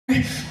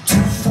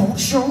Too for the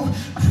show.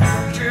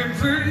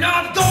 Every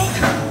night,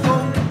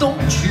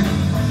 don't you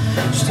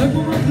step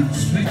on my blue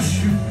suede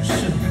shoes.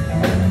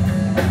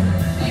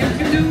 You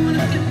can do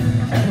anything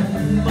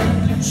on my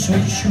blue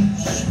suede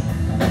shoes.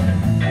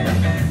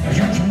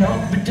 You can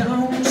knock me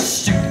down,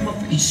 stick my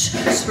face,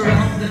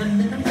 surrounded in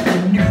a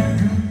new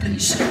blue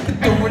place. But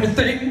do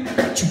anything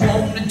that you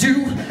want to do.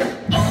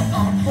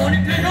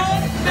 Honey, pin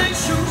on my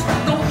shoes,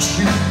 don't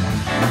you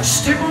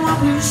step on my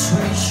blue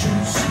suede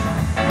shoes.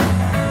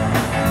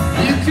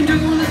 You can do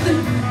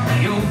anything,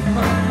 you're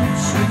my blue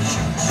suede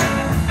shoes.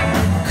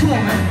 Come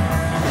on, man.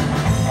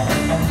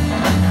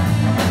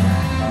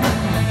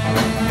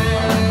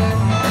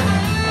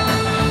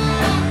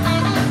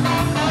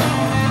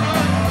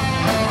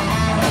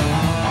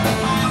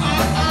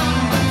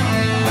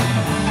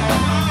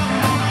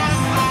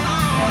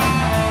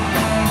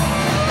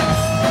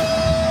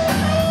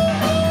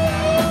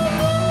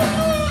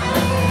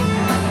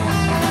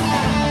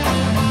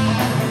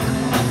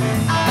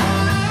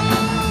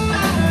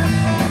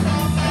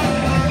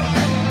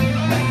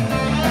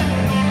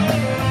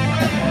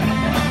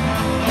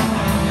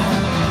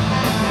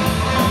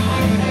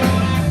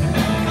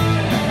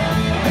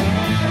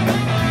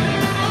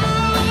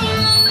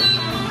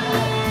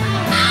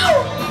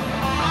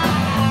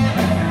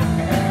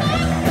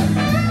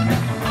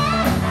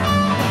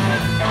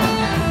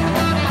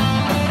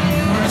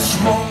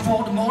 One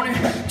for the morning,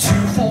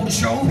 two for the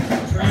show.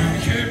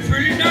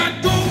 Pretty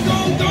night, don't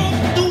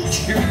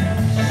you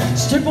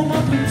step on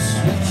my blue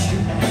suede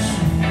shoes.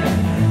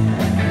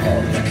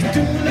 Oh, you can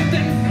do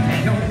anything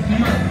on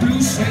my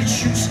blue suede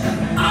shoes.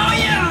 Oh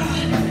yeah.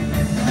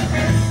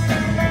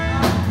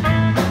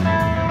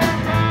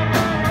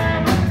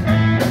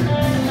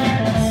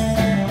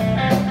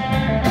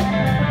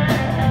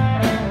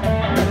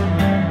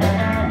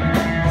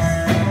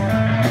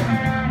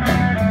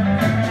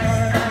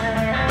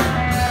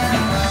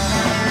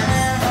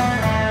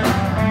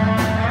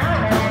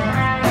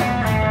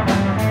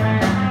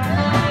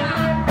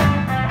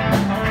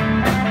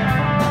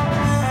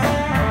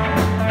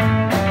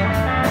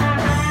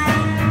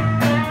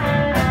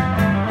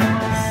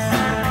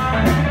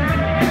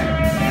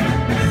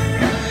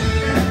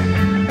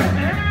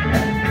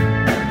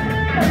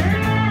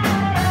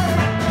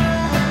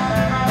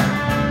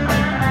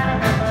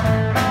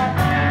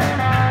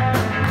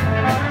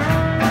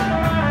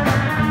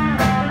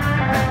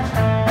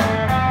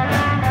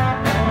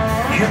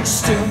 You can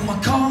steal my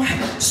car,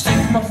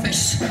 stick my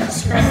face,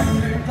 scrap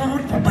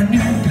around for my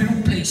new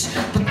blue place.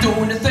 But do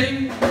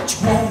anything that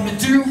you want to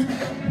do.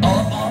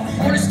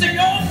 Wanna stay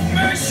on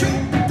my shoe,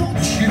 but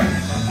don't you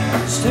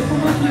step on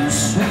my blue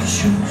suede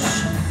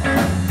shoes.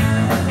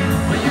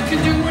 Well, you can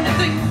do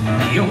anything,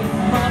 you're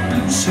my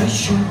blue suede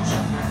shoes.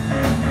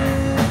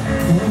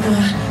 Oh,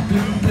 my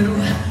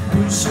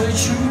blue suede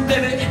shoes,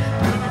 baby.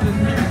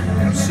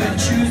 Blue suede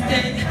shoes,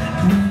 baby.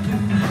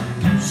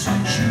 Blue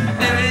suede shoes,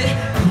 baby.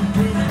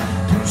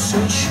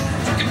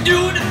 You can do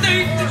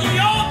anything that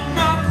you're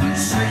my blue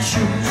suede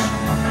shoes.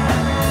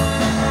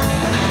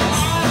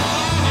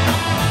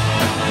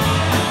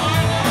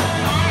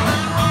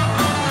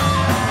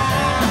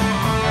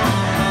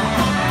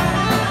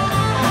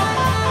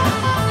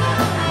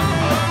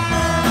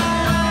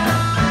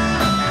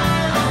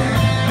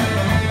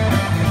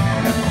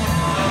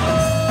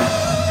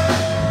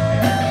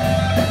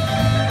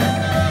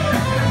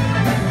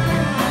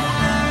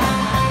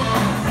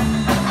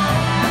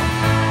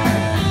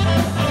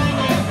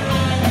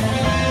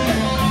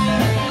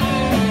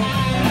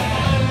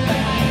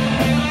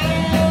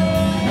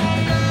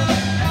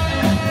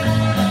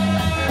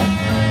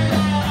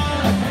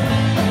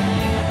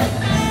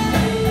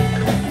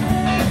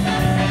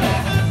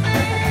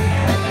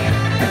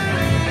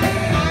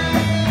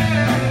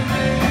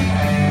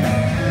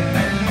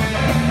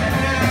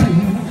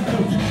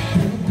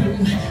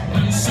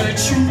 Suede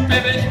shoes,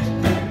 baby.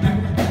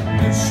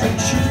 Blue suede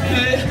shoes,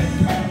 baby.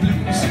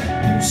 Blue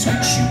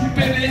suede shoes,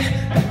 baby.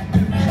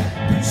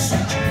 Blue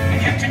suede shoes.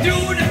 You can do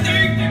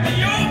anything, baby.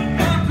 You're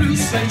my blue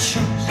suede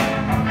shoes.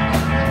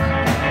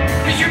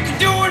 You can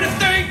do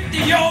anything,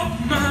 you're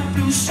my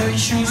blue suede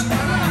shoes.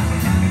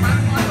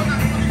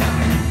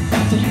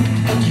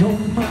 Think you're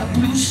my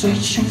blue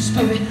suede shoes,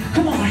 baby.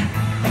 Come on.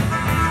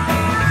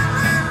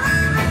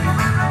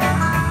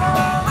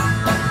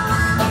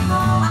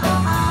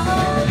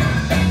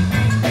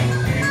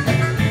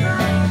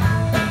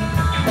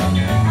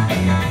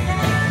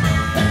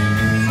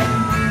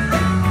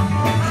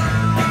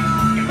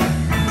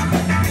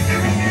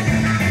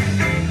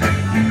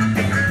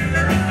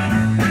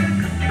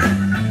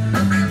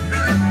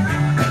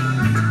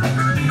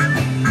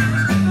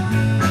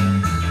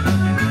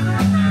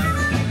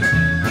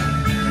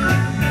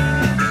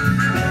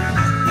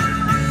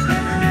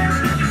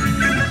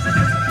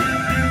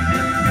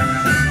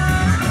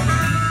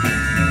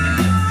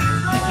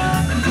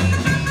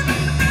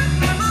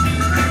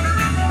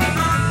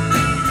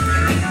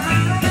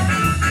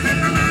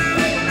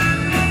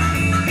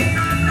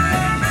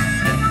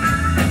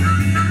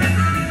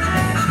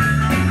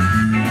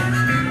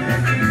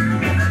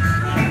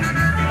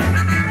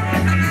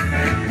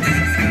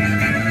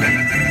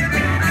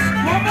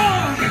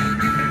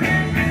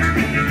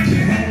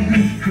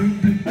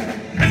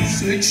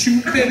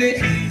 shoes, baby.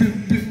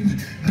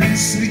 Blue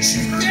suede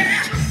shoes,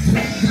 yeah.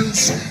 Blue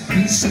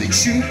suede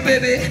shoes,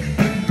 baby.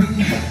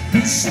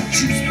 Blue suede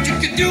shoes. You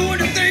can do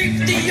anything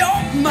with the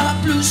all my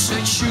blue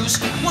suede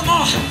shoes. One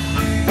more.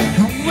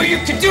 Well, you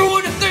can do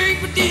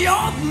anything with the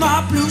all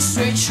my blue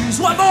suede shoes.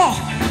 One more.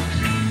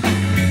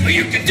 Well,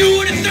 you can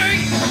do anything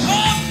with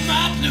all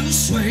my blue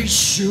suede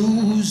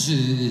shoes.